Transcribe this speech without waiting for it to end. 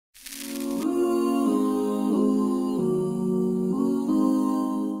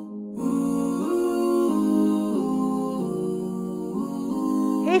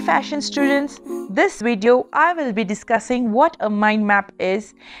fashion students, this video I will be discussing what a mind map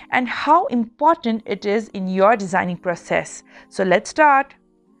is and how important it is in your designing process. So let's start.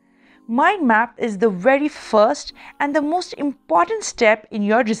 Mind map is the very first and the most important step in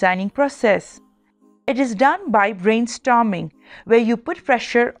your designing process. It is done by brainstorming, where you put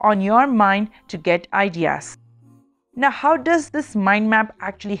pressure on your mind to get ideas. Now, how does this mind map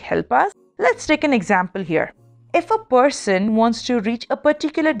actually help us? Let's take an example here. If a person wants to reach a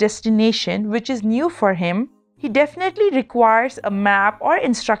particular destination which is new for him, he definitely requires a map or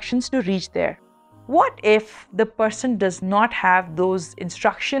instructions to reach there. What if the person does not have those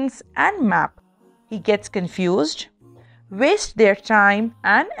instructions and map? He gets confused, wastes their time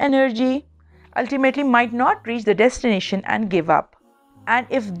and energy, ultimately might not reach the destination and give up. And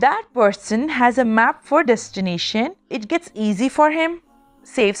if that person has a map for destination, it gets easy for him,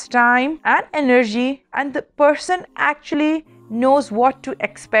 saves time and energy, and the person actually knows what to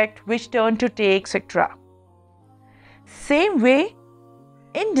expect, which turn to take, etc. Same way,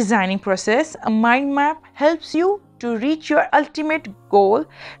 in designing process, a mind map helps you to reach your ultimate goal,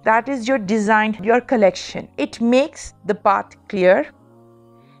 that is your design, your collection. It makes the path clear,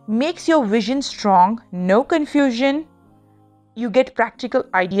 makes your vision strong, no confusion, you get practical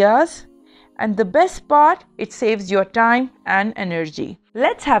ideas, and the best part, it saves your time and energy.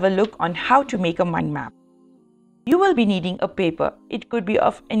 Let's have a look on how to make a mind map. You will be needing a paper. It could be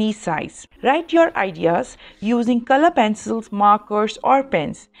of any size. Write your ideas using color pencils, markers or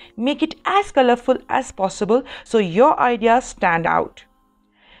pens. Make it as colorful as possible so your ideas stand out.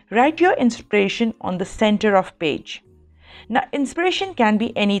 Write your inspiration on the center of page. Now, inspiration can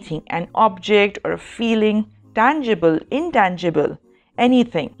be anything, an object or a feeling, tangible, intangible,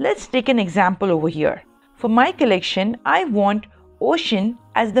 anything. Let's take an example over here. For my collection, I want ocean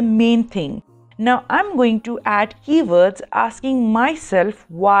as the main thing. Now I'm going to add keywords asking myself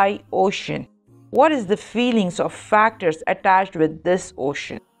why ocean. What is the feelings or factors attached with this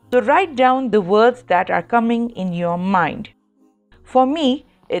ocean? So write down the words that are coming in your mind. For me,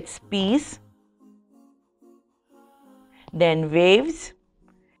 it's peace, then waves.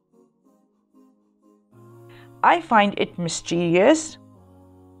 I find it mysterious.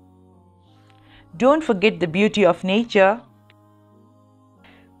 Don't forget the beauty of nature.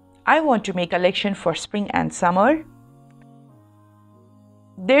 I want to make a collection for spring and summer.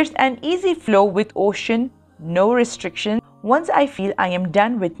 There's an easy flow with ocean, no restriction. Once I feel I am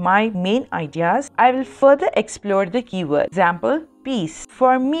done with my main ideas, I will further explore the keyword. Example, peace.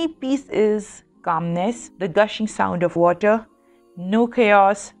 For me, peace is calmness, the gushing sound of water, no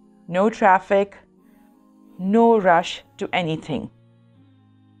chaos, no traffic, no rush to anything.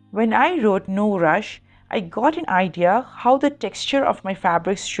 When I wrote no rush, I got an idea how the texture of my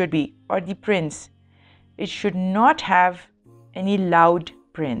fabrics should be, or the prints. It should not have any loud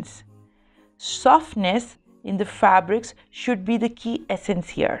prints. Softness in the fabrics should be the key essence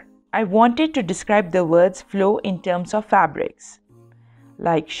here. I wanted to describe the words flow in terms of fabrics,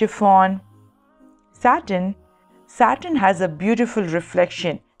 like chiffon, satin. Satin has a beautiful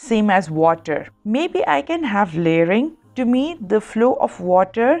reflection, same as water. Maybe I can have layering. To me, the flow of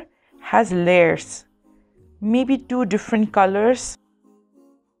water has layers. Maybe two different colors.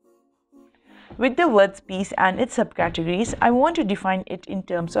 With the words peace and its subcategories, I want to define it in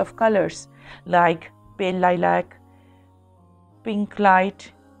terms of colors like pale lilac, pink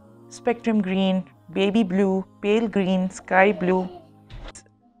light, spectrum green, baby blue, pale green, sky blue.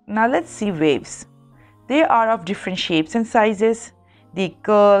 Now let's see waves. They are of different shapes and sizes. They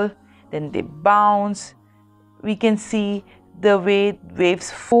curl, then they bounce. We can see the way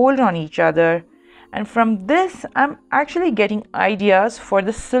waves fold on each other. And from this, I'm actually getting ideas for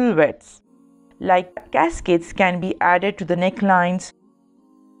the silhouettes. Like cascades can be added to the necklines.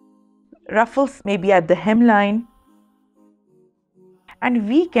 Ruffles may be at the hemline. And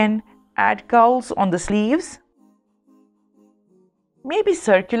we can add cowls on the sleeves. Maybe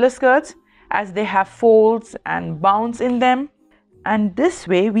circular skirts as they have folds and bounce in them. And this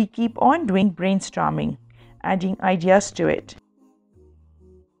way we keep on doing brainstorming, adding ideas to it.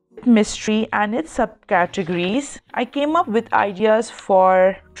 Mystery and its subcategories, I came up with ideas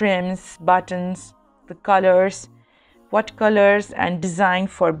for trims, buttons, the colors, what colors, and design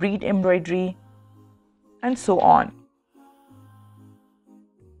for bead embroidery, and so on.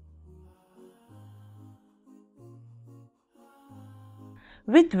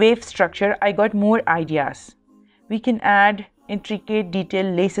 With wave structure, I got more ideas. We can add intricate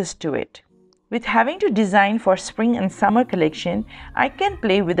detailed laces to it. With having to design for spring and summer collection, I can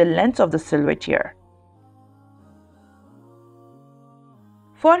play with the length of the silhouette here.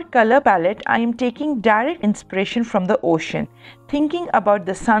 For color palette, I am taking direct inspiration from the ocean, thinking about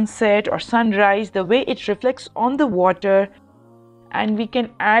the sunset or sunrise, the way it reflects on the water, and we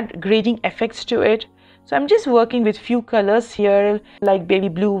can add grading effects to it. So I'm just working with few colors here, like baby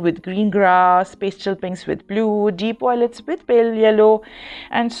blue with green grass, pastel pinks with blue, deep violets with pale yellow,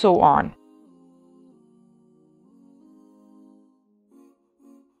 and so on.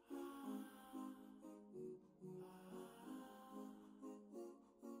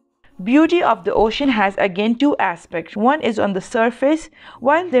 Beauty of the ocean has again two aspects. One is on the surface,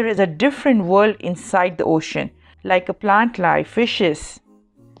 while there is a different world inside the ocean, like a plant life, fishes,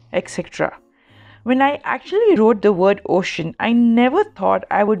 etc. When I actually wrote the word ocean, I never thought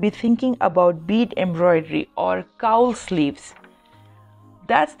I would be thinking about bead embroidery or cowl sleeves.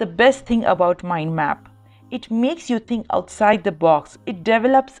 That's the best thing about mind map. It makes you think outside the box. It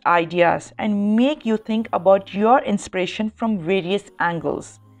develops ideas and make you think about your inspiration from various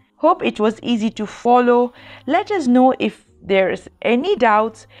angles. Hope it was easy to follow. Let us know if there's any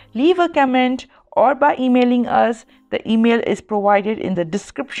doubts. Leave a comment or by emailing us. The email is provided in the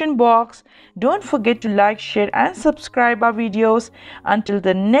description box. Don't forget to like, share and subscribe our videos. Until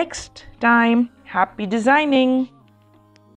the next time, happy designing!